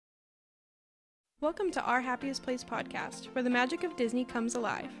Welcome to Our Happiest Place podcast, where the magic of Disney comes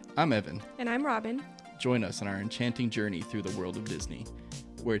alive. I'm Evan. And I'm Robin. Join us on our enchanting journey through the world of Disney,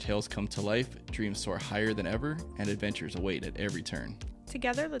 where tales come to life, dreams soar higher than ever, and adventures await at every turn.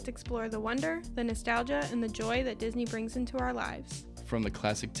 Together, let's explore the wonder, the nostalgia, and the joy that Disney brings into our lives. From the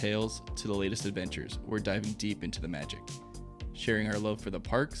classic tales to the latest adventures, we're diving deep into the magic, sharing our love for the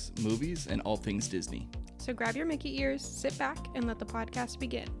parks, movies, and all things Disney. So grab your Mickey ears, sit back, and let the podcast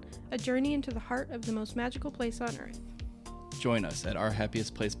begin. A journey into the heart of the most magical place on earth. Join us at Our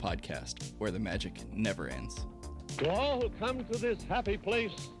Happiest Place podcast, where the magic never ends. To all who come to this happy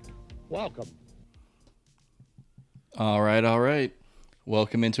place, welcome. All right.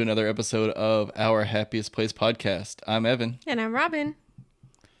 Welcome into another episode of Our Happiest Place podcast. I'm Evan. And I'm Robin.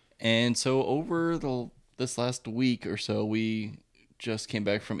 And so over this last week or so, we just came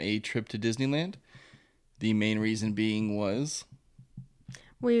back from a trip to Disneyland. The main reason being was...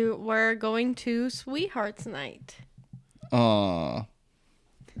 we were going to Sweethearts Night. No,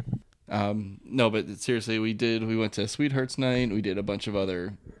 but seriously, we went to Sweethearts Night. We did a bunch of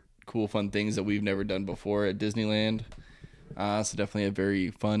other cool, fun things that we've never done before at Disneyland. So definitely a very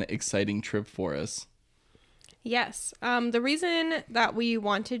fun, exciting trip for us. Yes. The reason that we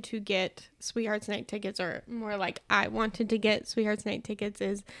wanted to get Sweethearts Night tickets, or more like I wanted to get Sweethearts Night tickets,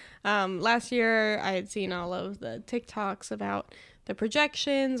 is last year I had seen all of the TikToks about the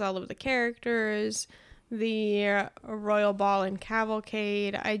projections, all of the characters, the Royal Ball and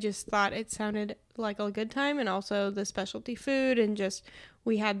Cavalcade. I just thought it sounded like a good time, and also the specialty food, and just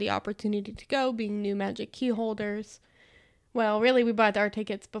we had the opportunity to go, being new Magic Key holders. Well, really, we bought our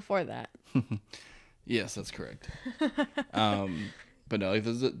tickets before that. Yes, that's correct. But no,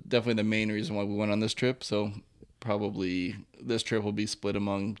 this is definitely the main reason why we went on this trip. So probably this trip will be split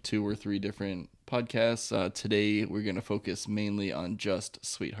among 2 or 3 different podcasts. Today, we're going to focus mainly on just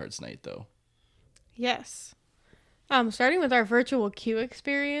Sweethearts Night, though. Yes. Starting with our virtual queue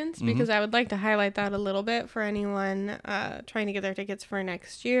experience, because I would like to highlight that a little bit for anyone trying to get their tickets for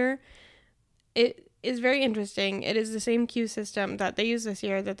next year. It is very interesting. It is the same queue system that they used this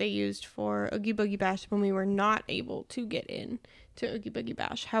year that they used for Oogie Boogie Bash when we were not able to get in to Oogie Boogie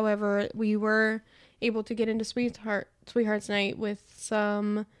Bash. However, we were able to get into Sweethearts Night with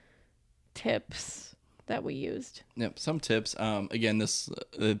some tips that we used. Yep, some tips. Again, this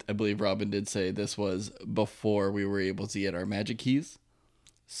I believe Robin did say this was before we were able to get our Magic Keys.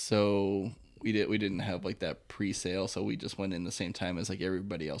 So we didn't have like that pre-sale, so we just went in the same time as like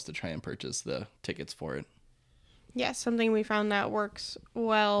everybody else to try and purchase the tickets for it. Yes, something we found that works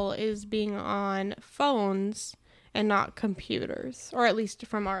well is being on phones and not computers, or at least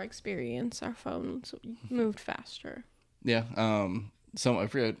from our experience, our phones moved faster. Yeah. I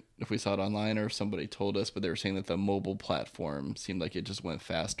forget if we saw it online or if somebody told us, but they were saying that the mobile platform seemed like it just went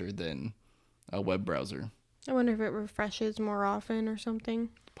faster than a web browser. I wonder if it refreshes more often or something.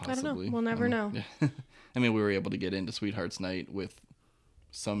 Possibly. I don't know. We'll never know. Yeah. I mean, we were able to get into Sweethearts Night with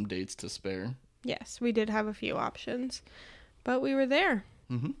some dates to spare. Yes, we did have a few options, but we were there.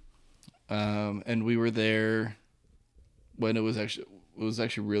 Mm-hmm. And we were there when it was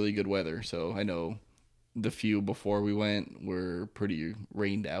actually really good weather. So I know the few before we went were pretty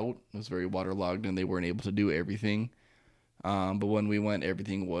rained out. It was very waterlogged, and they weren't able to do everything. But when we went,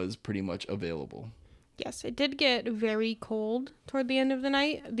 everything was pretty much available. Yes, it did get very cold toward the end of the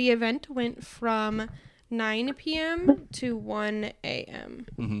night. The event went from 9 p.m. to 1 a.m.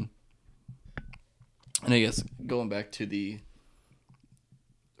 Mm-hmm. And I guess going back to the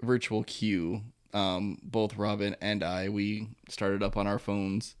virtual queue, both Robin and we started up on our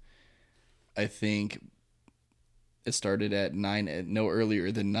phones. I think it started at no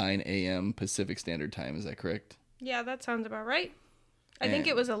earlier than 9 a.m. Pacific Standard Time. Is that correct? Yeah, that sounds about right. I think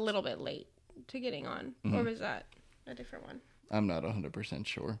it was a little bit late to getting on. Mm-hmm. Or was that a different one? I'm not 100%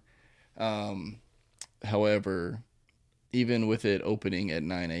 sure. However, even with it opening at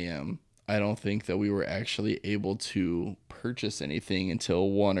 9 a.m., I don't think that we were actually able to purchase anything until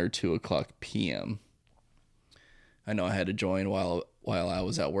 1 or 2 o'clock p.m. I know I had to join while I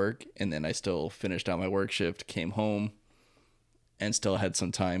was at work, and then I still finished out my work shift, came home, and still had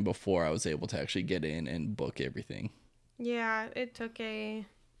some time before I was able to actually get in and book everything. Yeah, it took a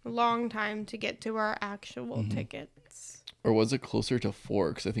long time to get to our actual tickets. Or was it closer to 4?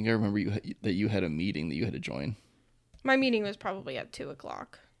 Because I think I remember that you had a meeting that you had to join. My meeting was probably at 2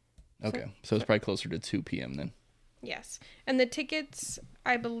 o'clock. Okay, so it's probably closer to 2 p.m. then. Yes, and the tickets,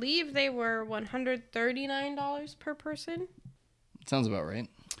 I believe they were $139 per person. Sounds about right.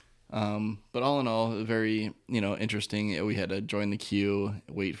 But all in all, very, interesting. We had to join the queue,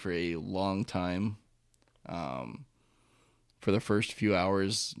 wait for a long time. for the first few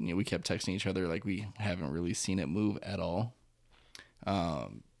hours, we kept texting each other like we haven't really seen it move at all.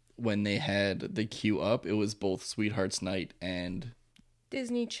 When they had the queue up, it was both Sweethearts Night and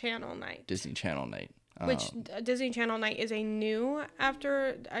Disney Channel Night. Disney Channel Night. Which Disney Channel Night is a new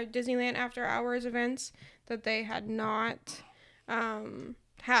Disneyland After Hours events that they had not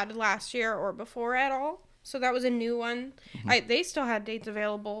had last year or before at all. So that was a new one. They still had dates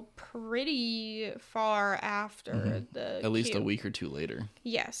available pretty far after the At least queue. a week or two later.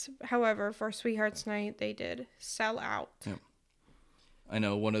 Yes. However, for Sweethearts Night, they did sell out. Yep. I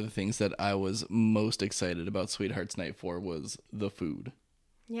know one of the things that I was most excited about Sweethearts Night for was the food.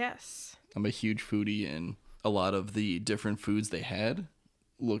 Yes. I'm a huge foodie, and a lot of the different foods they had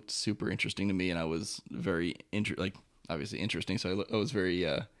looked super interesting to me, and I was very obviously interesting. So I was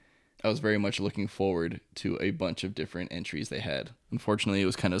very much looking forward to a bunch of different entries they had. Unfortunately, it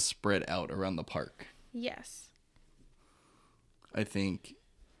was kind of spread out around the park. Yes. I think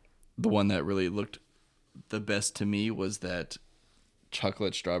the one that really looked the best to me was that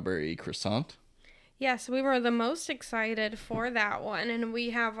chocolate strawberry croissant. Yes, we were the most excited for that one, and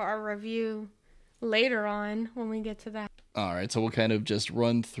we have our review later on when we get to that. All right, so we'll kind of just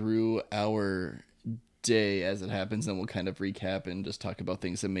run through our day as it happens, and we'll kind of recap and just talk about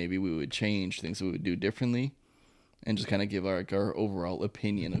things that maybe we would change, things that we would do differently, and just kind of give our overall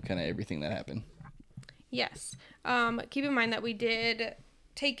opinion of kind of everything that happened. Yes. Keep in mind that we did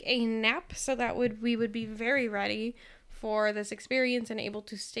take a nap so that we would be very ready for this experience and able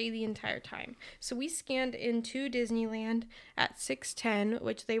to stay the entire time. So we scanned into Disneyland at 6:10,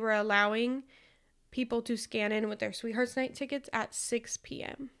 which they were allowing people to scan in with their Sweethearts Night tickets at 6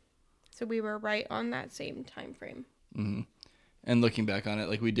 p.m. So we were right on that same time frame. Mm-hmm. And looking back on it,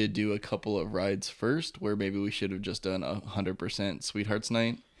 like we did do a couple of rides first where maybe we should have just done 100% Sweethearts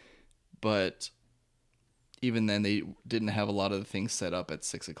Night. But even then, they didn't have a lot of the things set up at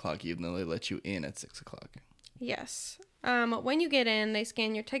 6 o'clock, even though they let you in at 6 o'clock. Yes. When you get in, they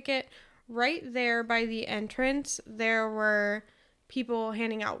scan your ticket. Right there by the entrance, there were people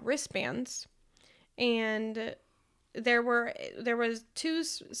handing out wristbands. And there was two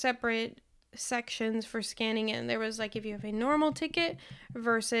separate sections for scanning in. There was like if you have a normal ticket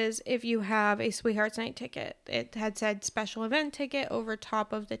versus if you have a Sweethearts Night ticket. It had said special event ticket over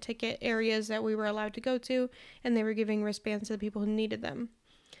top of the ticket areas that we were allowed to go to, and they were giving wristbands to the people who needed them.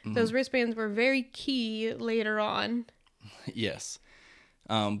 Mm-hmm. Those wristbands were very key later on. Yes.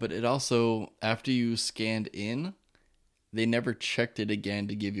 But it also, after you scanned in, they never checked it again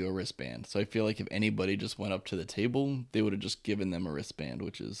to give you a wristband. So I feel like if anybody just went up to the table, they would have just given them a wristband,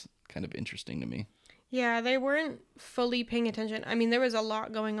 which is kind of interesting to me. Yeah, they weren't fully paying attention. I mean, there was a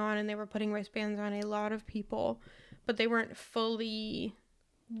lot going on, and they were putting wristbands on a lot of people, but they weren't fully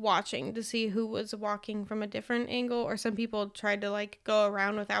watching to see who was walking from a different angle, or some people tried to like go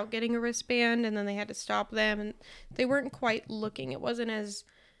around without getting a wristband, and then they had to stop them, and they weren't quite looking. It wasn't as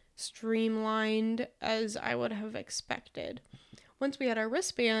streamlined as I would have expected. Once we had our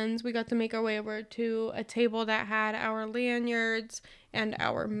wristbands, we got to make our way over to a table that had our lanyards and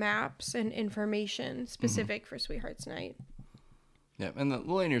our maps and information specific for Sweethearts Night. Yeah, and the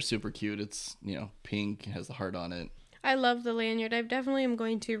lanyard's super cute. It's, pink, has the heart on it. I love the lanyard. I definitely am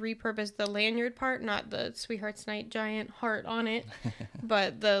going to repurpose the lanyard part, not the Sweethearts Night giant heart on it,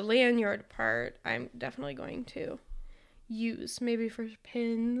 but the lanyard part I'm definitely going to use, maybe for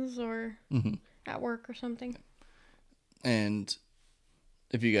pins or at work or something. And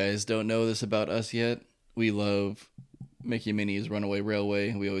if you guys don't know this about us yet, we love Mickey and Minnie's Runaway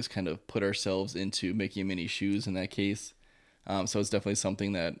Railway. We always kind of put ourselves into Mickey and Minnie's shoes in that case. So it's definitely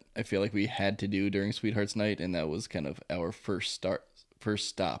something that I feel like we had to do during Sweethearts Night, and that was kind of our first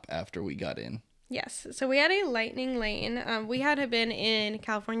stop after we got in. Yes, so we had a lightning lane. We had been in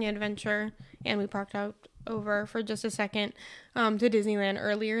California Adventure, and we parked out over for just a second to Disneyland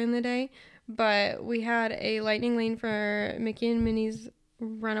earlier in the day, but we had a lightning lane for Mickey and Minnie's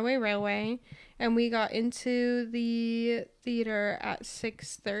Runaway Railway, and we got into the theater at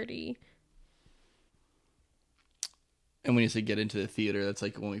 6:30. And when you say get into the theater, that's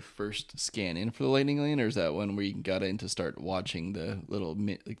like when we first scan in for the lightning lane, or is that when we got in to start watching the little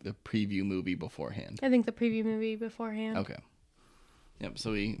the preview movie beforehand? I think the preview movie beforehand. Okay. Yep.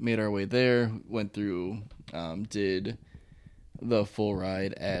 So we made our way there, went through, did the full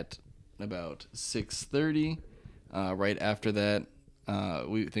ride at about 6:30. Right after that,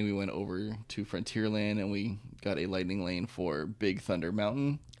 we went over to Frontierland, and we got a lightning lane for Big Thunder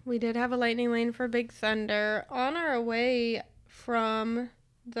Mountain. We did have a lightning lane for Big Thunder. On our way from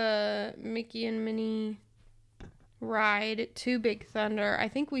the Mickey and Minnie ride to Big Thunder, I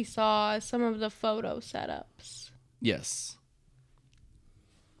think we saw some of the photo setups. Yes.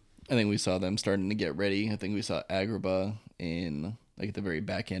 I think we saw them starting to get ready. I think we saw Agrabah in like at the very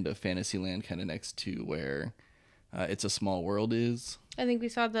back end of Fantasyland, kind of next to where It's a Small World is. I think we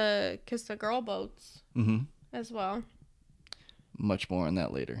saw the Kiss the Girl boats as well. Much more on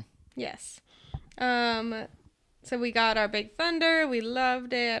that later. Yes. So we got our Big Thunder. We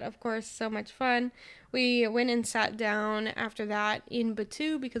loved it. Of course, so much fun. We went and sat down after that in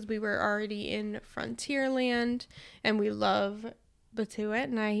Batuu because we were already in Frontierland, and we love Batuu at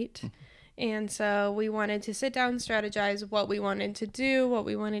night. And so we wanted to sit down, strategize what we wanted to do, what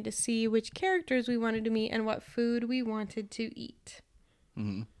we wanted to see, which characters we wanted to meet, and what food we wanted to eat.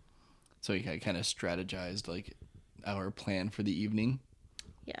 Mm-hmm. So we kind of strategized like our plan for the evening.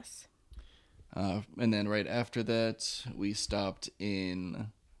 Yes. And then right after that, we stopped in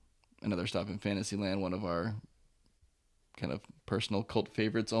another stop in Fantasyland, one of our kind of personal cult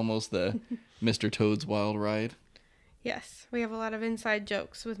favorites, almost, the Mr. Toad's Wild Ride. Yes, we have a lot of inside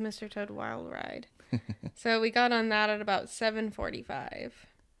jokes with Mr. Toad Wild Ride. So we got on that at about 7:45.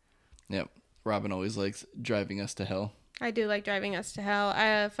 Yep. Robin always likes driving us to hell. I do like driving us to hell.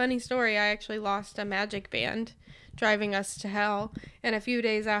 Funny story, I actually lost a magic band driving us to hell. And a few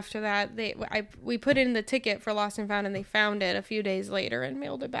days after that, we put in the ticket for Lost and Found, and they found it a few days later and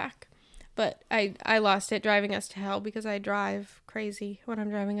mailed it back. But I lost it driving us to hell because I drive crazy when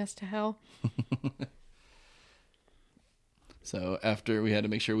I'm driving us to hell. So after we had to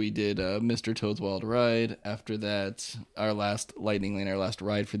make sure we did Mr. Toad's Wild Ride. After that, our last Lightning Lane, our last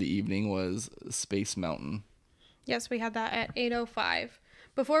ride for the evening was Space Mountain. Yes, we had that at 8:05.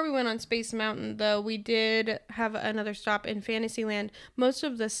 Before we went on Space Mountain, though, we did have another stop in Fantasyland. Most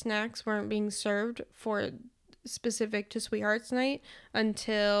of the snacks weren't being served for specific to Sweethearts Night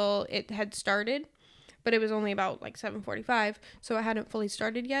until it had started. But it was only about like 7:45, so it hadn't fully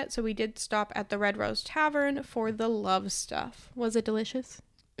started yet. So we did stop at the Red Rose Tavern for the love stuff. Was it delicious?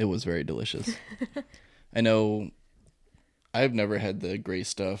 It was very delicious. I know I've never had the gray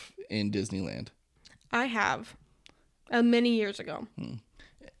stuff in Disneyland. I have. Many years ago.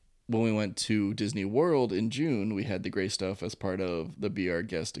 When we went to Disney World in June, we had the gray stuff as part of the Be Our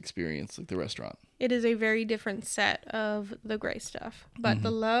Guest experience, like the restaurant. It is a very different set of the gray stuff. But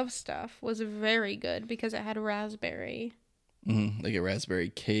the love stuff was very good because it had raspberry. Like a raspberry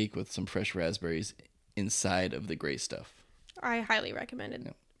cake with some fresh raspberries inside of the gray stuff. I highly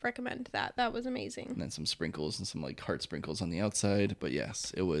recommend that. That was amazing. And then some sprinkles and some like heart sprinkles on the outside. But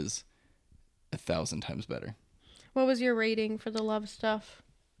yes, it was 1,000 times better. What was your rating for the love stuff?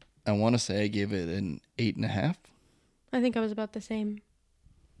 I want to say I gave it an 8.5. I think I was about the same.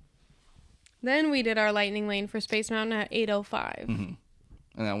 Then we did our Lightning Lane for Space Mountain at 8:05. And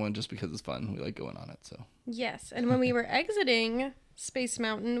that one, just because it's fun, we like going on it. So yes, and when we were exiting Space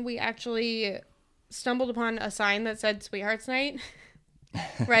Mountain, we actually stumbled upon a sign that said Sweethearts Night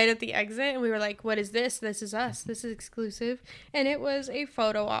right at the exit, and we were like, what is this? This is us. This is exclusive. And it was a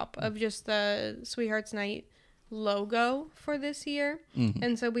photo op of just the Sweethearts Night logo for this year.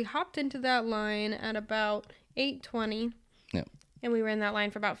 And so we hopped into that line at about 8:20. Yep. And we were in that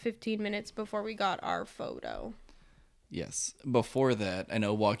line for about 15 minutes before we got our photo. Yes. Before that, I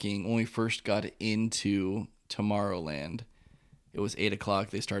know when we first got into Tomorrowland, it was 8 o'clock.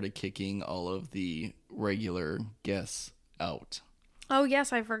 They started kicking all of the regular guests out. Oh,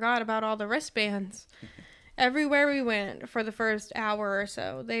 yes, I forgot about all the wristbands. Everywhere we went for the first hour or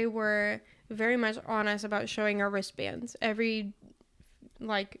so, they were very much on us about showing our wristbands. Every,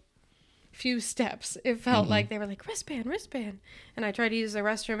 few steps, it felt like they were like, wristband. And I tried to use the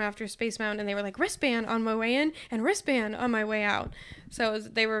restroom after Space Mountain, and they were like, wristband on my way in and wristband on my way out. So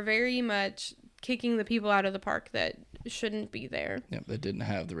they were very much kicking the people out of the park that shouldn't be there. Yep, that didn't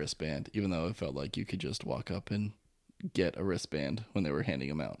have the wristband, even though it felt like you could just walk up and get a wristband when they were handing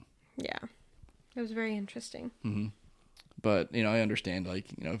them out. Yeah. It was very interesting. But, I understand,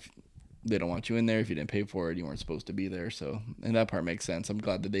 if they don't want you in there, if you didn't pay for it, you weren't supposed to be there. So, and that part makes sense. I'm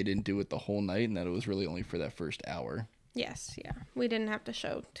glad that they didn't do it the whole night and that it was really only for that first hour. Yes, yeah. We didn't have to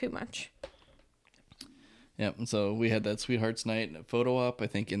show too much. Yep, and so we had that Sweethearts Night photo op, I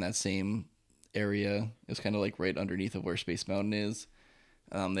think, in that same area. It was kind of like right underneath of where Space Mountain is.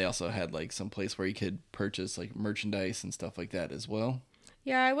 They also had some place where you could purchase merchandise and stuff like that as well.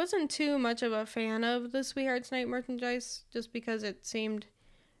 Yeah, I wasn't too much of a fan of the Sweethearts Night merchandise just because it seemed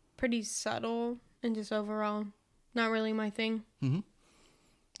pretty subtle and just overall not really my thing.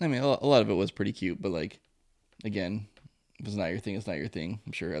 I mean, a lot of it was pretty cute, but again, if it's not your thing, it's not your thing.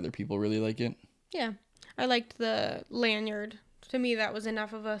 I'm sure other people really like it. Yeah. I liked the lanyard. To me, that was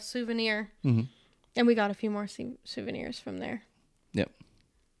enough of a souvenir. And we got a few more souvenirs from there. Yep.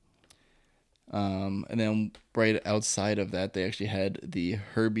 And then right outside of that, they actually had the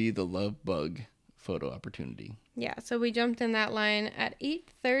Herbie the Love Bug photo opportunity. Yeah, so we jumped in that line at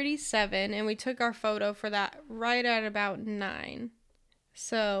 8:37, and we took our photo for that right at about 9.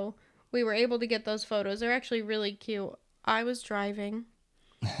 So we were able to get those photos. They're actually really cute. I was driving,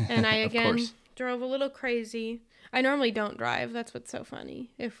 and I again drove a little crazy. I normally don't drive. That's what's so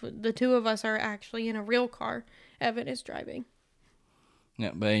funny. If the two of us are actually in a real car, Evan is driving.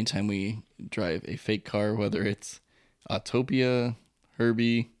 Yeah, but anytime we drive a fake car, whether it's Autopia,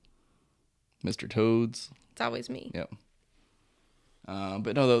 Herbie, Mr. Toads, it's always me. Yep.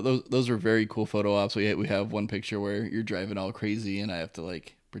 But no, those were very cool photo ops. We have one picture where you're driving all crazy, and I have to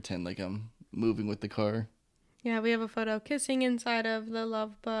like pretend like I'm moving with the car. Yeah, we have a photo kissing inside of the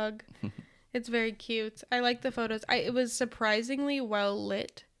love bug. It's very cute. I like the photos. It was surprisingly well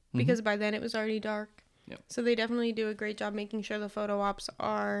lit because by then it was already dark. Yep. So they definitely do a great job making sure the photo ops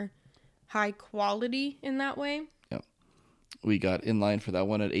are high quality in that way. Yep. We got in line for that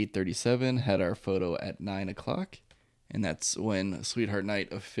one at 8:37, had our photo at 9 o'clock, and that's when Sweetheart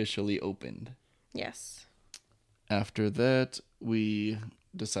Night officially opened. Yes. After that, we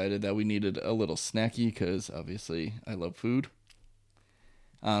decided that we needed a little snacky because obviously I love food.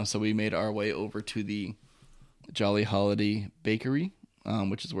 So we made our way over to the Jolly Holiday Bakery,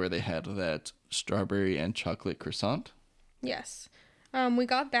 which is where they had that strawberry and chocolate croissant. Yes. We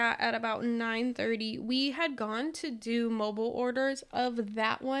got that at about 9:30. We had gone to do mobile orders of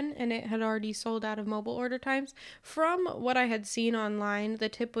that one, and it had already sold out of mobile order times. From what I had seen online, the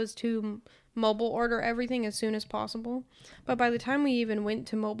tip was to mobile order everything as soon as possible. But by the time we even went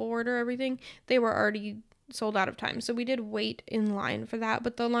to mobile order everything, they were already sold out of time. So we did wait in line for that,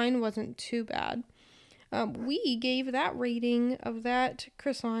 but the line wasn't too bad. We gave that rating of that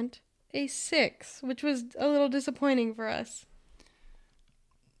croissant a 6, which was a little disappointing for us.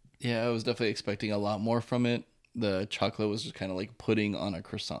 Yeah, I was definitely expecting a lot more from it. The chocolate was just kind of like pudding on a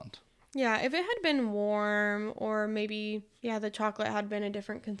croissant. Yeah, if it had been warm or maybe, the chocolate had been a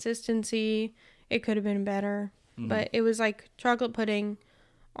different consistency, it could have been better. Mm-hmm. But it was like chocolate pudding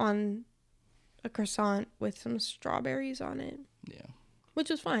on a croissant with some strawberries on it. Yeah.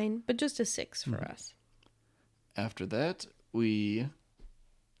 Which was fine, but just a 6 for us. After that, we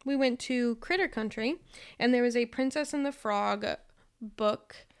went to Critter Country, and there was a Princess and the Frog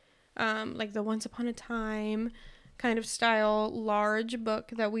book, like the Once Upon a Time kind of style large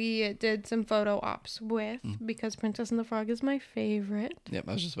book that we did some photo ops with because Princess and the Frog is my favorite. Yep,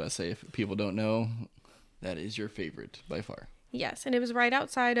 I was just about to say, if people don't know, that is your favorite by far. Yes, and it was right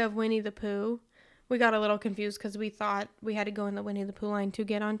outside of Winnie the Pooh. We got a little confused because we thought we had to go in the Winnie the Pooh line to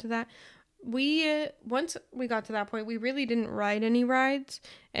get onto that. Once we got to that point, we really didn't ride any rides,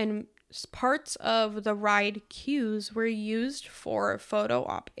 and parts of the ride queues were used for photo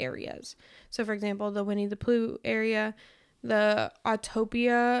op areas. So, for example, the Winnie the Pooh area, the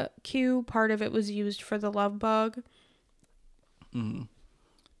Autopia queue, part of it was used for the Love Bug. Mm-hmm.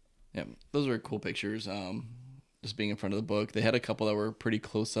 Yeah, those were cool pictures. Just being in front of the book. They had a couple that were pretty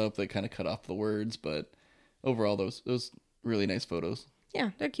close up that kind of cut off the words, but overall, those really nice photos.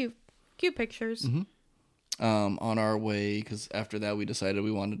 Yeah, they're cute. Cute pictures. Mm-hmm. On our way, because after that we decided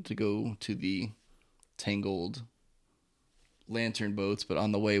we wanted to go to the Tangled lantern boats, but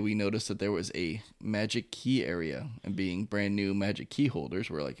on the way we noticed that there was a magic key area, and being brand new magic key holders,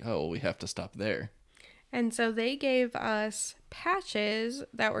 we're like, oh, we have to stop there. And so they gave us patches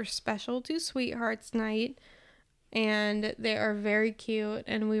that were special to Sweethearts Night, and they are very cute,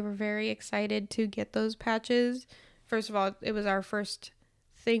 and we were very excited to get those patches. First of all, it was our first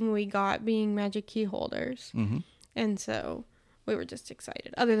thing we got being magic key holders. Mm-hmm. And so we were just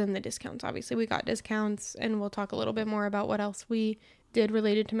excited. Other than the discounts, obviously we got discounts, and we'll talk a little bit more about what else we did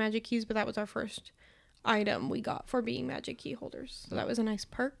related to magic keys, but that was our first item we got for being magic key holders. So that was a nice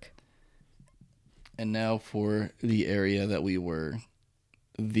perk. And now for the area that we were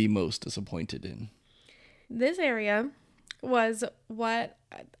the most disappointed in. This area was what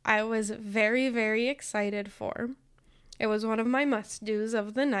I was very, very excited for. It was one of my must-dos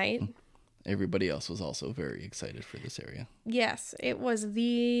of the night. Everybody else was also very excited for this area. Yes, it was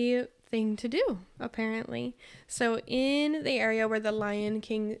the thing to do, apparently. So in the area where the Lion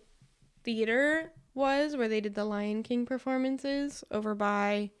King Theater was, where they did the Lion King performances over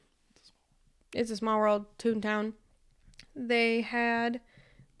by It's a Small World, Toontown, they had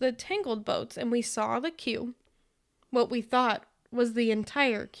the Tangled boats, and we saw the queue, what we thought was the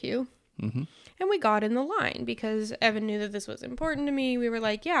entire queue. Mm-hmm. And we got in the line because Evan knew that this was important to me. We were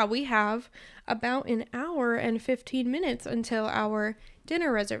like, yeah, we have about an hour and 15 minutes until our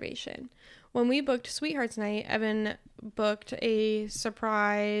dinner reservation. When we booked Sweethearts Night, Evan booked a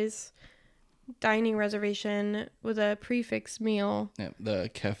surprise dining reservation with a prefix meal. Yeah, the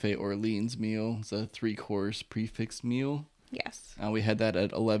Cafe Orleans meal. It's a 3-course prefix meal. Yes. We had that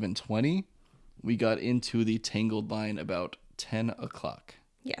at 11:20. We got into the Tangled line about 10 o'clock.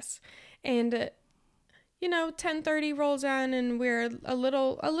 Yes. And 10:30 rolls on and we're a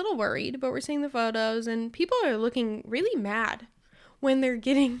little worried, but we're seeing the photos and people are looking really mad when they're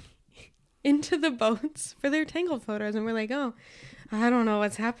getting into the boats for their Tangled photos, and we're like, "Oh, I don't know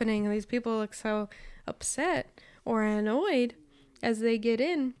what's happening. These people look so upset or annoyed as they get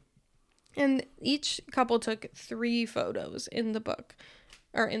in." And each couple took 3 photos in the book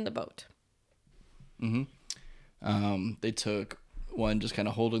or in the boat. They took one just kind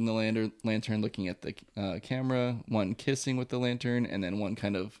of holding the lantern, looking at the camera, one kissing with the lantern, and then one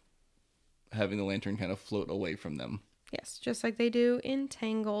kind of having the lantern kind of float away from them. Yes, just like they do in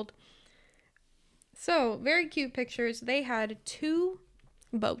Tangled. So, very cute pictures. They had 2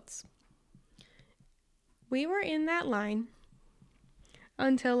 boats. We were in that line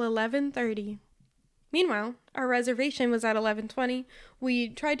until 11:30. Meanwhile, our reservation was at 11:20. We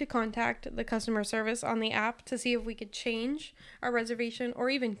tried to contact the customer service on the app to see if we could change our reservation or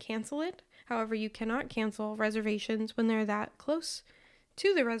even cancel it. However, you cannot cancel reservations when they're that close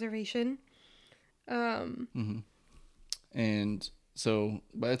to the reservation. And so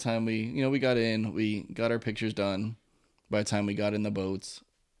by the time we got in, we got our pictures done. By the time we got in the boats,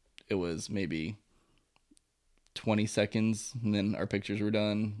 it was maybe 20 seconds, and then our pictures were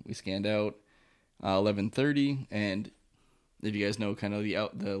done. We scanned out. 11:30, and if you guys know kind of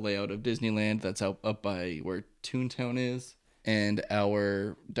the layout of Disneyland, that's up by where Toontown is, and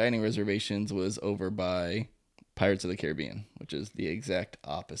our dining reservations was over by Pirates of the Caribbean, which is the exact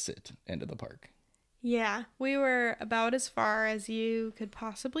opposite end of the park. Yeah, we were about as far as you could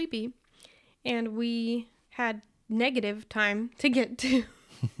possibly be, and we had negative time to get to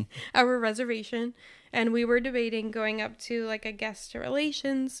our reservation, and we were debating going up to like a guest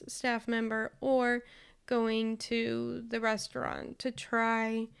relations staff member or going to the restaurant to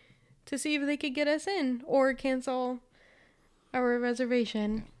try to see if they could get us in or cancel our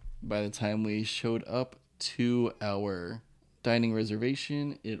reservation. By the time we showed up to our dining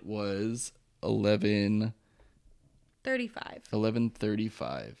reservation, it was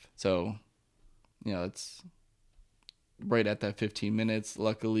 11:35. So, it's right at that 15 minutes.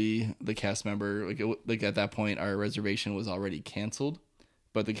 Luckily, the cast member, like at that point, our reservation was already canceled,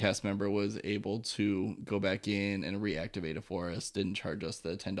 but the cast member was able to go back in and reactivate it for us. Didn't charge us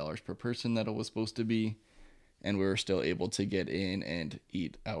the $10 per person that it was supposed to be, and we were still able to get in and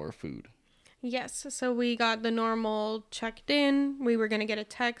eat our food. Yes, so we got the normal checked in. We were going to get a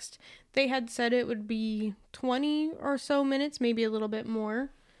text. They had said it would be 20 or so minutes, maybe a little bit more.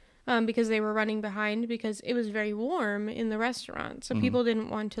 Because they were running behind because it was very warm in the restaurant. So people didn't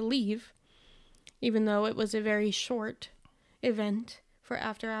want to leave, even though it was a very short event for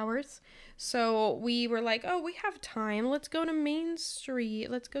after hours. So we were like, oh, we have time. Let's go to Main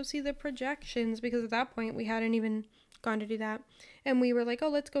Street. Let's go see the projections, because at that point we hadn't even gone to do that. And we were like, oh,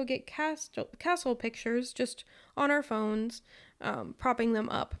 let's go get castle pictures just on our phones, propping them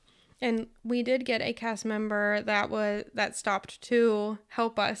up. And we did get a cast member that stopped to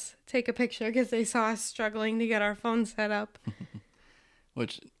help us take a picture because they saw us struggling to get our phone set up.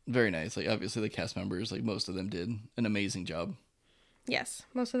 Which, very nice. Like, obviously the cast members, like most of them did an amazing job. Yes,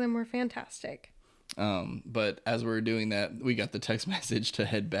 most of them were fantastic. But as we were doing that, we got the text message to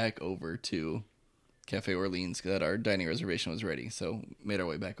head back over to Cafe Orleans that our dining reservation was ready. So made our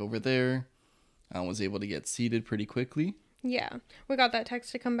way back over there. Was able to get seated pretty quickly. Yeah, we got that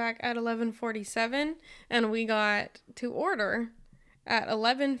text to come back at 11:47, and we got to order at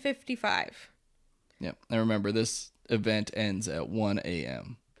 11:55. Yep, I remember this event ends at 1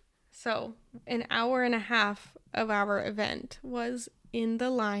 a.m. So an hour and a half of our event was in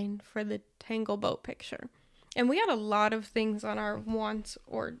the line for the Tangle boat picture. And we had a lot of things on our wants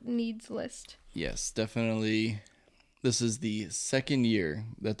or needs list. Yes, definitely. This is the second year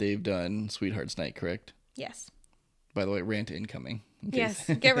that they've done Sweethearts Night, correct? Yes. By the way, rant incoming. Yes,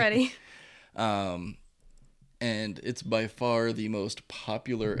 get ready. And it's by far the most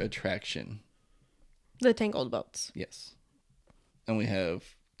popular attraction. The Tangled boats. Yes. And we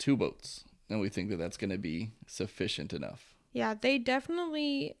have 2 boats, and we think that that's going to be sufficient enough. Yeah, they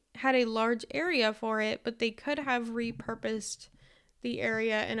definitely had a large area for it, but they could have repurposed the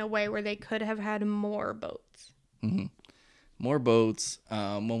area in a way where they could have had more boats. Mm-hmm. More boats.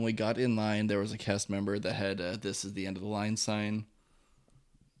 When we got in line, there was a cast member that had "This is the end of the line" sign.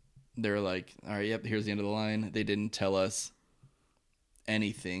 They were like, all right, yep, here's the end of the line. They didn't tell us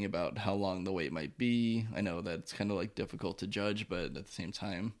anything about how long the wait might be. I know that it's kind of like difficult to judge, but at the same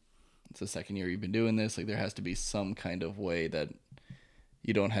time, it's the second year you've been doing this. Like, there has to be some kind of way that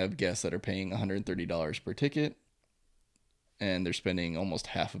you don't have guests that are paying $130 per ticket and they're spending almost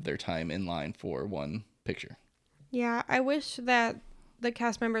half of their time in line for one picture. Yeah, I wish that the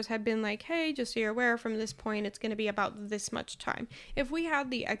cast members had been like, hey, just so you're aware, from this point, it's going to be about this much time. If we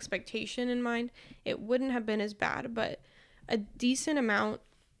had the expectation in mind, it wouldn't have been as bad, but a decent amount,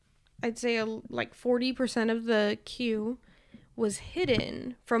 I'd say like 40% of the queue was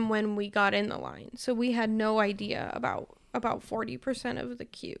hidden from when we got in the line. So we had no idea about 40% of the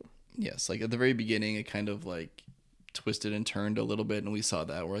queue. Yes, like at the very beginning, it kind of like twisted and turned a little bit, and we saw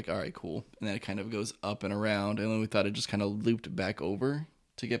that. We're like, all right, cool. And then it kind of goes up and around, and then we thought it just kind of looped back over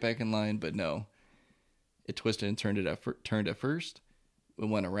to get back in line, but no. It twisted and turned at first. It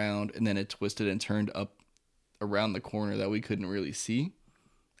went around, and then it twisted and turned up around the corner that we couldn't really see,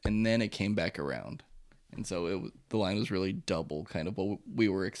 and then it came back around. And so the line was really double kind of what we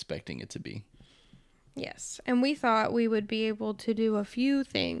were expecting it to be. Yes, and we thought we would be able to do a few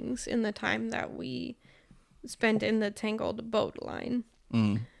things in the time that we spent in the Tangled boat line.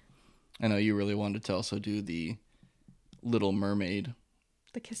 I know you really wanted to also do the Little Mermaid.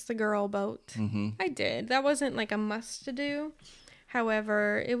 The Kiss the Girl boat. I did. That wasn't like a must to do.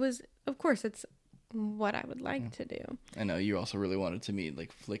 However, it was, of course, it's what I would like to do. I know you also really wanted to meet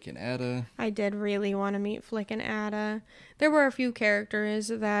like Flick and Ada. I did really want to meet Flick and Ada. There were a few characters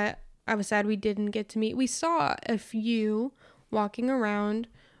that I was sad we didn't get to meet. We saw a few walking around.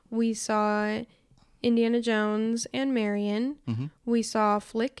 We saw Indiana Jones and Marion. We saw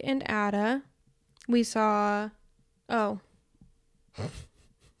Flick and Ada. We saw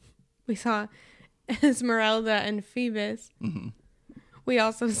Esmeralda and Phoebus. We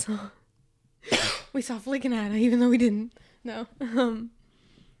also saw Flick and Ada, even though we didn't. No.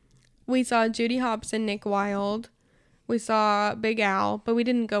 We saw Judy Hopps and Nick Wilde. We saw Big Al, but we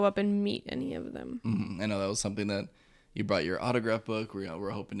didn't go up and meet any of them. I know that was something that you brought your autograph book. We're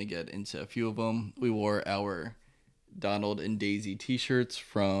hoping to get into a few of them. We wore our Donald and Daisy t-shirts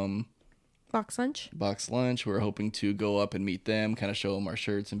from Box Lunch. We're hoping to go up and meet them, kind of show them our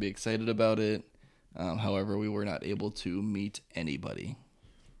shirts and be excited about it. However, we were not able to meet anybody.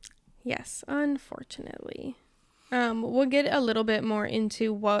 Yes, unfortunately. We'll get a little bit more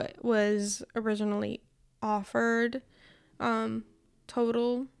into what was originally offered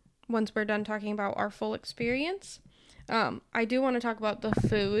total once we're done talking about our full experience. I do want to talk about the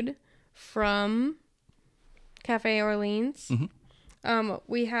food from Cafe Orleans.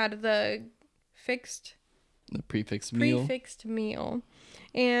 We had the prefixed meal,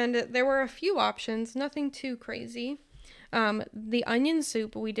 and there were a few options, nothing too crazy. The onion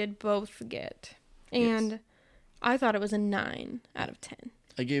soup we did both get, and yes. I thought it was a 9 out of 10.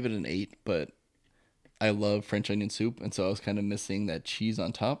 I gave it an 8, but I love French onion soup, and so I was kind of missing that cheese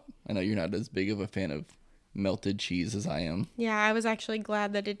on top. I know you're not as big of a fan of melted cheese as I am. Yeah, I was actually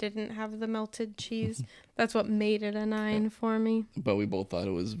glad that it didn't have the melted cheese. That's what made it a 9 for me. But we both thought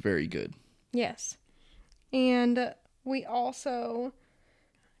it was very good. Yes. And we got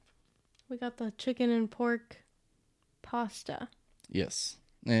the chicken and pork pasta. Yes.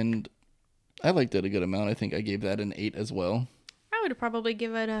 And I liked it a good amount. I think I gave that an 8 as well. I would probably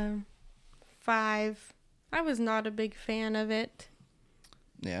give it a 5. I was not a big fan of it.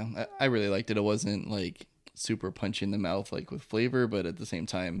 Yeah, I really liked it. It wasn't like super punchy in the mouth like with flavor, but at the same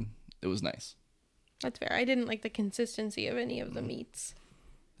time, it was nice. That's fair. I didn't like the consistency of any of the meats.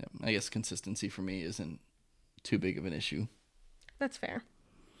 Yeah, I guess consistency for me isn't too big of an issue. That's fair.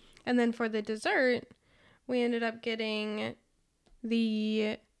 And then for the dessert, we ended up getting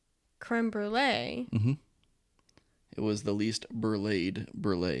the creme brulee. It was the least brulee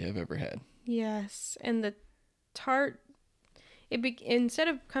I've ever had. Yes, and the tart, instead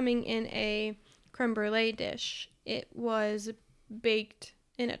of coming in a creme brulee dish, it was baked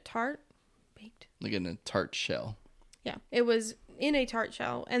in a tart. Like in a tart shell. Yeah, it was in a tart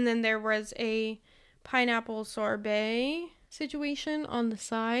shell, and then there was a pineapple sorbet situation on the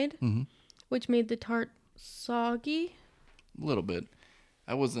side, which made the tart soggy. A little bit.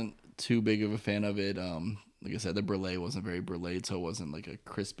 I wasn't too big of a fan of it. Like I said, the brulee wasn't very brulee, so it wasn't like a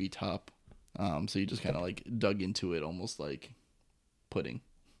crispy top. So you just kind of like dug into it almost like pudding.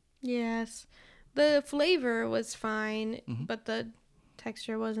 Yes. The flavor was fine, but the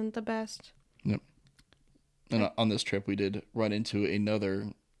texture wasn't the best. Yep. And on this trip, we did run into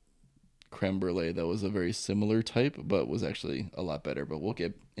another creme brulee that was a very similar type, but was actually a lot better. But we'll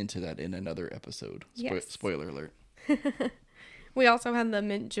get into that in another episode. Yes. Spoiler alert. We also had the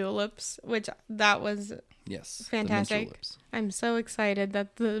mint juleps, which that was fantastic. Mint juleps. I'm so excited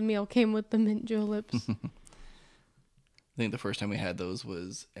that the meal came with the mint juleps. I think the first time we had those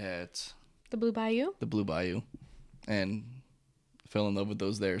was at The Blue Bayou? the Blue Bayou, and fell in love with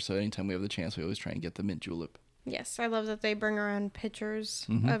those there. So anytime we have the chance, we always try and get the mint julep. Yes, I love that they bring around pictures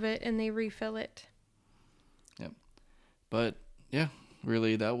of it and they refill it. Yep. But yeah,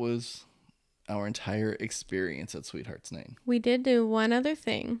 really, that was our entire experience at Sweethearts Night. We did do one other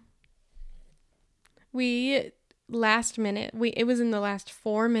thing. It was in the last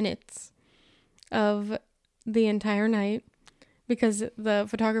 4 minutes of the entire night, because the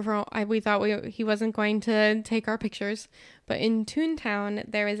photographer, we thought he wasn't going to take our pictures. But in Toontown,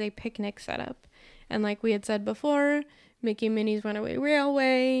 there is a picnic set up. And like we had said before, Mickey and Minnie's Runaway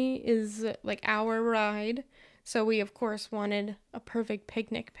Railway is like our ride. So we, of course, wanted a perfect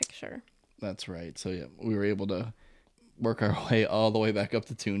picnic picture. That's right. So yeah, we were able to work our way all the way back up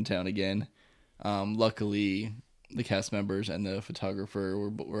to Toontown again. Luckily, the cast members and the photographer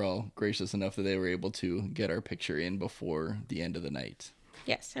were all gracious enough that they were able to get our picture in before the end of the night.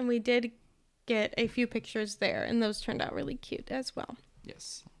 Yes, and we did get a few pictures there, and those turned out really cute as well.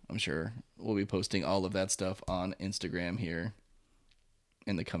 Yes, I'm sure we'll be posting all of that stuff on Instagram here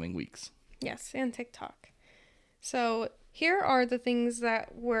in the coming weeks. Yes, and TikTok. So here are the things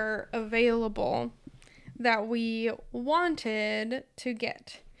that were available that we wanted to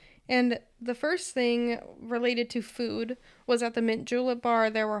get. And the first thing related to food was at the Mint Julep Bar,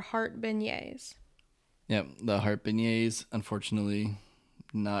 there were heart beignets. Yep, the heart beignets, unfortunately,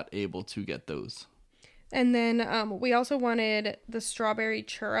 not able to get those. And then we also wanted the strawberry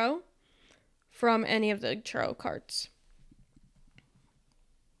churro from any of the churro carts.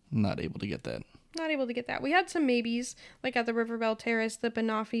 Not able to get that. Not able to get that. We had some maybes, like at the Riverbell Terrace, the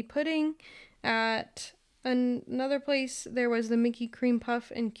banoffee pudding. At another place, there was the Mickey cream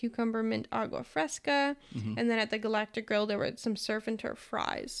puff and cucumber mint agua fresca. Mm-hmm. And then at the Galactic Grill, there were some surf and turf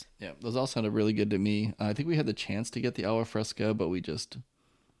fries. Yeah, those all sounded really good to me. I think we had the chance to get the agua fresca, but we just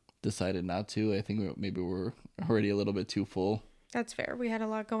decided not to. I think maybe we're already a little bit too full. That's fair. We had a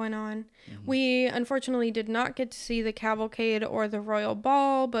lot going on. Mm-hmm. We unfortunately did not get to see the cavalcade or the royal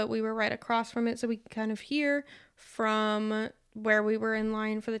ball, but we were right across from it, so we could kind of hear from where we were in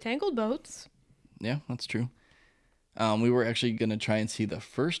line for the Tangled Boats. Yeah, that's true. We were actually going to try and see the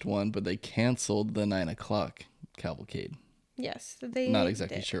first one, but they canceled the 9 o'clock cavalcade. Yes, they Not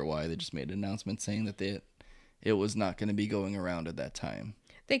exactly sure why. They just made an announcement saying that it was not going to be going around at that time.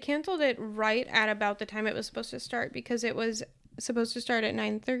 They canceled it right at about the time it was supposed to start, because it was supposed to start at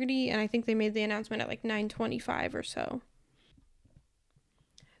 9:30, and I think they made the announcement at like 9:25 or so.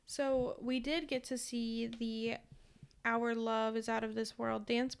 So we did get to see the Our Love is Out of This World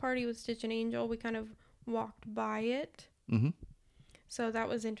dance party with Stitch and Angel. We kind of walked by it. Mm-hmm. So that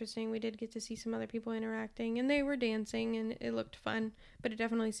was interesting. We did get to see some other people interacting, and they were dancing, and it looked fun, but it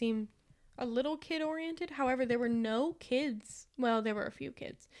definitely seemed a little kid-oriented. However, there were no kids. Well, there were a few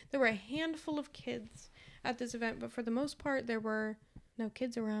kids. There were a handful of kids at this event, but for the most part, there were no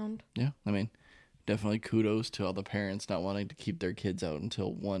kids around. Yeah, I mean, definitely kudos to all the parents not wanting to keep their kids out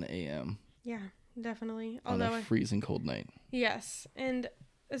until 1 a.m. Yeah, definitely. On a freezing cold night. Yes, and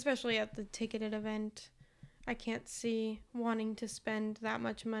especially at the ticketed event, I can't see wanting to spend that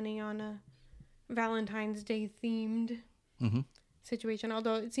much money on a Valentine's Day themed situation,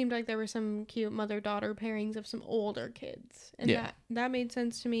 although it seemed like there were some cute mother-daughter pairings of some older kids, and that made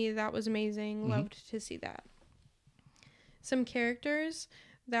sense to me. That was amazing. Loved to see that. Some characters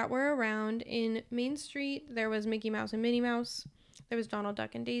that were around in Main Street, there was Mickey Mouse and Minnie Mouse, there was Donald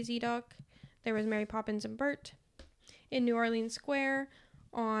Duck and Daisy Duck, there was Mary Poppins and Bert. In New Orleans Square,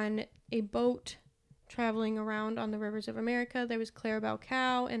 on a boat traveling around on the rivers of America, there was Clarabelle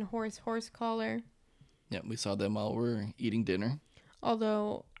Cow and Horace Horsecollar. Yeah, we saw them while we were eating dinner.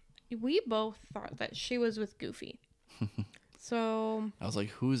 Although we both thought that she was with Goofy. So I was like,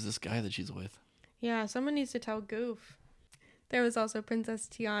 who is this guy that she's with? Yeah, someone needs to tell Goof. There was also Princess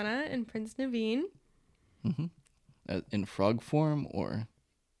Tiana and Prince Naveen. In frog form, or?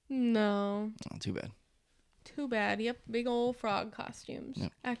 No. Oh, too bad. Too bad. Yep, big old frog costumes.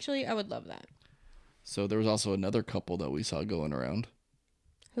 Yep. Actually, I would love that. So there was also another couple that we saw going around.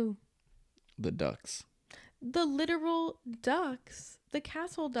 Who? The ducks. The literal ducks. The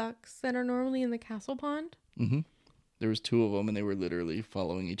castle ducks that are normally in the castle pond. There was 2 of them, and they were literally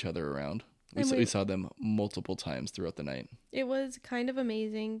following each other around. We saw them multiple times throughout the night. It was kind of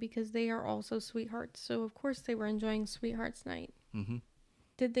amazing because they are also sweethearts. So, of course, they were enjoying Sweethearts Night.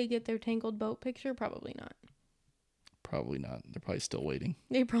 Did they get their Tangled Boat picture? Probably not. Probably not. They're probably still waiting.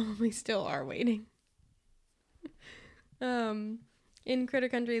 They probably still are waiting. In Critter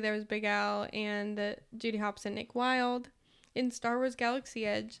Country, there was Big Al and Judy Hopps and Nick Wilde. In Star Wars Galaxy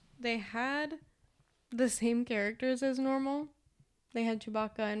Edge, they had the same characters as normal. They had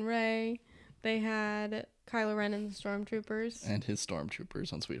Chewbacca and Rey. They had Kylo Ren and the Stormtroopers. And his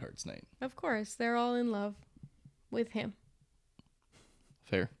Stormtroopers on Sweetheart's Night. Of course, they're all in love with him.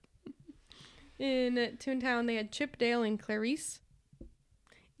 Fair. In Toontown, they had Chip, Dale, and Clarice.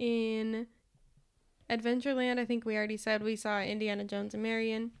 In Adventureland, I think we already said we saw Indiana Jones and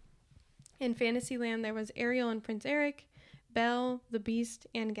Marion. In Fantasyland, there was Ariel and Prince Eric, Belle, the Beast,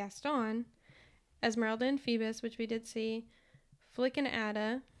 and Gaston. Esmeralda and Phoebus, which we did see. Flick and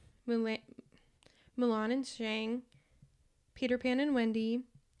Ada. Mulan and Shang. Peter Pan and Wendy.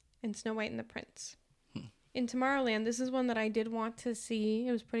 And Snow White and the Prince. In Tomorrowland, this is one that I did want to see.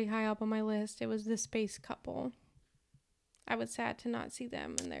 It was pretty high up on my list. It was the Space Couple. I was sad to not see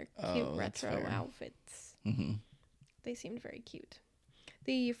them in their cute retro outfits. Mm-hmm. They seemed very cute.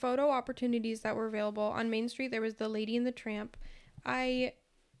 The photo opportunities that were available on Main Street, there was the Lady and the Tramp. I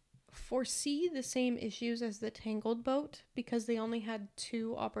foresee the same issues as the Tangled Boat because they only had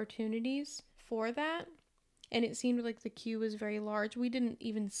 2 opportunities for that. And it seemed like the queue was very large. We didn't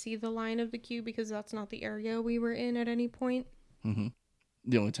even see the line of the queue because that's not the area we were in at any point. Mm-hmm.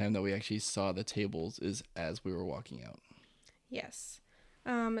 The only time that we actually saw the tables is as we were walking out. Yes.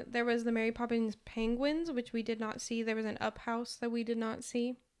 There was the Mary Poppins Penguins, which we did not see. There was an Up House that we did not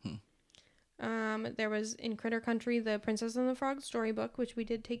see. There was in Critter Country, the Princess and the Frog storybook, which we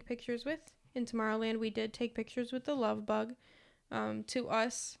did take pictures with. In Tomorrowland, we did take pictures with the Love Bug. To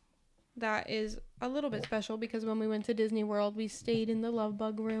us, that is a little bit special because when we went to Disney World, we stayed in the Love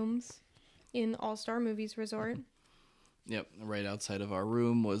Bug rooms in All-Star Movies Resort. Yep, right outside of our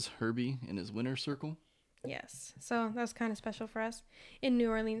room was Herbie in his winter circle. Yes, so that's kind of special for us. In New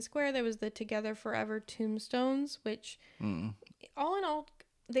Orleans Square, there was the Together Forever tombstones, which all in all,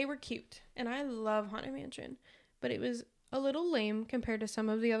 they were cute. And I love Haunted Mansion, but it was a little lame compared to some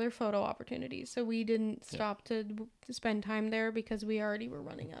of the other photo opportunities. So we didn't stop to spend time there because we already were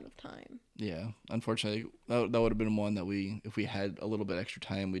running out of time. Yeah, unfortunately, that would have been one that if we had a little bit extra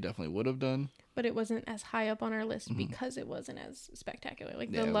time, we definitely would have done. But it wasn't as high up on our list because it wasn't as spectacular.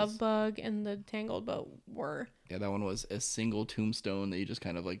 Like the Love Bug and the Tangled Boat were. Yeah, that one was a single tombstone that you just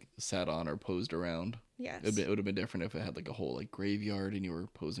kind of like sat on or posed around. Yes. It would have been different if it had like a whole like graveyard and you were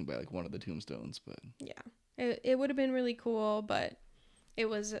posing by like one of the tombstones. But yeah, it would have been really cool, but it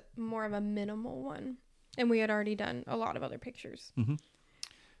was more of a minimal one. And we had already done a lot of other pictures. Mm-hmm.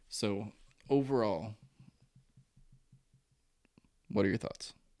 So overall, what are your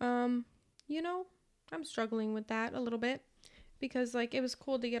thoughts? I'm struggling with that a little bit because like it was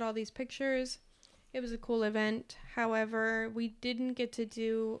cool to get all these pictures. It was a cool event. However, we didn't get to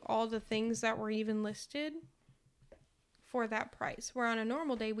do all the things that were even listed for that price. Where on a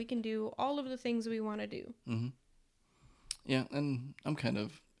normal day, we can do all of the things we want to do. Mm-hmm. Yeah, and I'm kind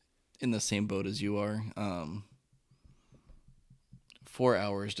of in the same boat as you are. 4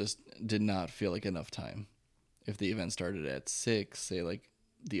 hours just did not feel like enough time. If the event started at 6, say like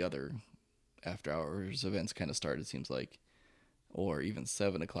the other after hours events kind of started, seems like, or even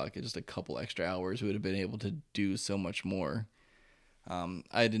 7 o'clock, just a couple extra hours, we would have been able to do so much more.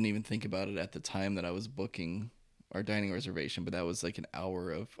 I didn't even think about it at the time that I was booking our dining reservation, but that was like an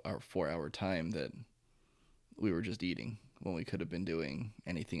hour of our 4-hour time that we were just eating when we could have been doing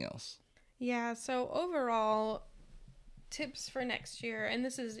anything else. Yeah, so overall, tips for next year, and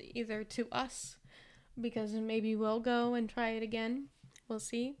this is either to us, because maybe we'll go and try it again. We'll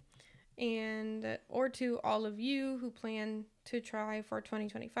see. And or to all of you who plan to try for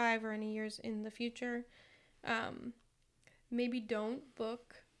 2025 or any years in the future, maybe don't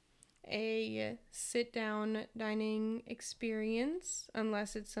book a sit-down dining experience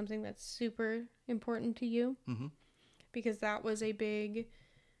unless it's something that's super important to you, because that was a big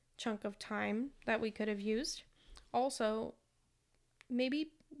chunk of time that we could have used. Also,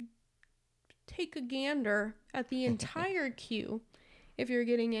 maybe take a gander at the entire queue if you're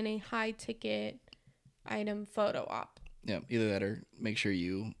getting in a high ticket item photo op. Yeah, either that or make sure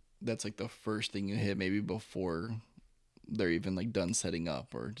that's like the first thing you hit maybe before they're even like done setting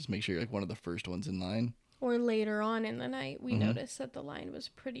up, or just make sure you're like one of the first ones in line. Or later on in the night, we noticed that the line was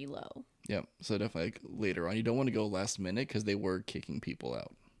pretty low. Yeah, so definitely like later on. You don't want to go last minute because they were kicking people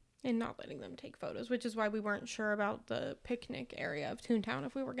out. And not letting them take photos, which is why we weren't sure about the picnic area of Toontown,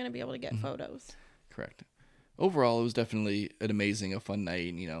 if we were going to be able to get photos. Correct. Overall, it was definitely a fun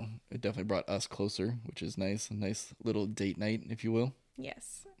night. You know, it definitely brought us closer, which is nice. A nice little date night, if you will.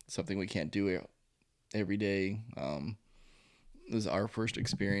 Yes. Something we can't do every day. This is our first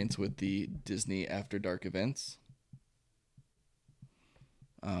experience with the Disney After Dark events.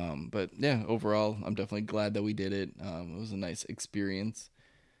 But yeah, overall, I'm definitely glad that we did it. It was a nice experience.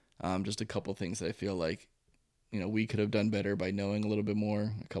 Just a couple things that I feel like, we could have done better by knowing a little bit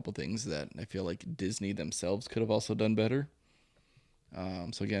more. A couple things that I feel like Disney themselves could have also done better.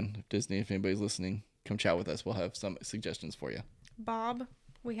 So again, Disney, if anybody's listening, come chat with us. We'll have some suggestions for you. Bob,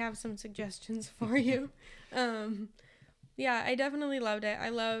 we have some suggestions for you. Yeah, I definitely loved it. I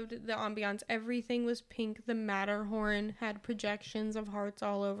loved the ambiance. Everything was pink. The Matterhorn had projections of hearts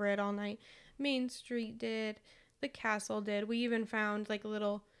all over it all night. Main Street did. The castle did. We even found like a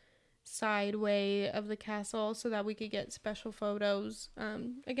little side way of the castle so that we could get special photos.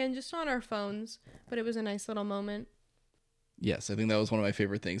 Again, just on our phones, but it was a nice little moment. Yes, I think that was one of my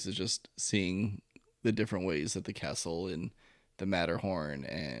favorite things, is just seeing the different ways that the castle and the Matterhorn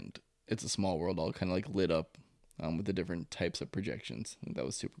and It's a Small World all kind of like lit up with the different types of projections. I think that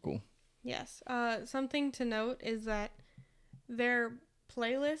was super cool. Yes. Something to note is that their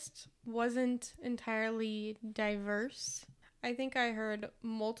playlist wasn't entirely diverse. I think I heard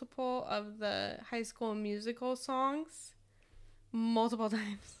multiple of the High School Musical songs multiple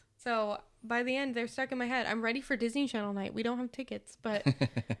times. So by the end, they're stuck in my head. I'm ready for Disney Channel night. We don't have tickets, but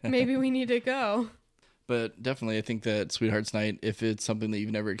maybe we need to go. But definitely, I think that Sweethearts Night, if it's something that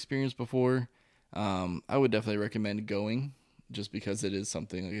you've never experienced before, I would definitely recommend going, just because it is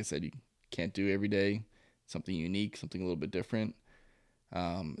something, like I said, you can't do every day. Something unique, something a little bit different.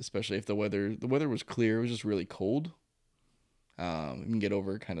 Especially if the weather was clear. It was just really cold. You can get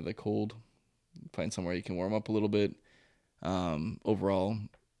over kind of the cold, find somewhere you can warm up a little bit. Overall,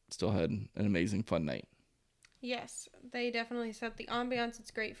 still had an amazing fun night. Yes, they definitely set the ambiance.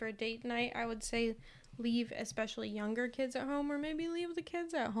 It's great for a date night. I would say leave especially younger kids at home, or maybe leave the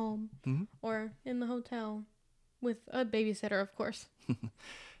kids at home or in the hotel with a babysitter, of course.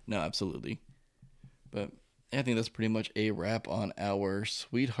 No, absolutely. But I think that's pretty much a wrap on our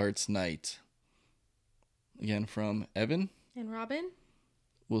Sweethearts Night. Again, from Evan and Robin,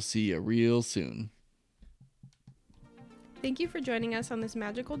 we'll see you real soon. Thank you for joining us on this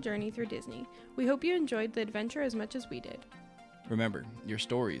magical journey through Disney. We hope you enjoyed the adventure as much as we did. Remember, your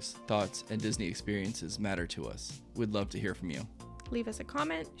stories, thoughts, and Disney experiences matter to us. We'd love to hear from you. Leave us a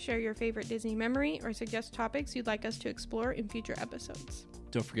comment, share your favorite Disney memory, or suggest topics you'd like us to explore in future episodes.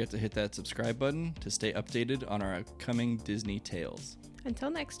 Don't forget to hit that subscribe button to stay updated on our upcoming Disney tales. Until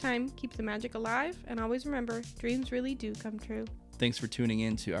next time, keep the magic alive, and always remember, dreams really do come true. Thanks for tuning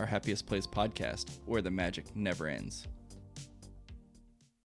in to our Happiest Place podcast, where the magic never ends.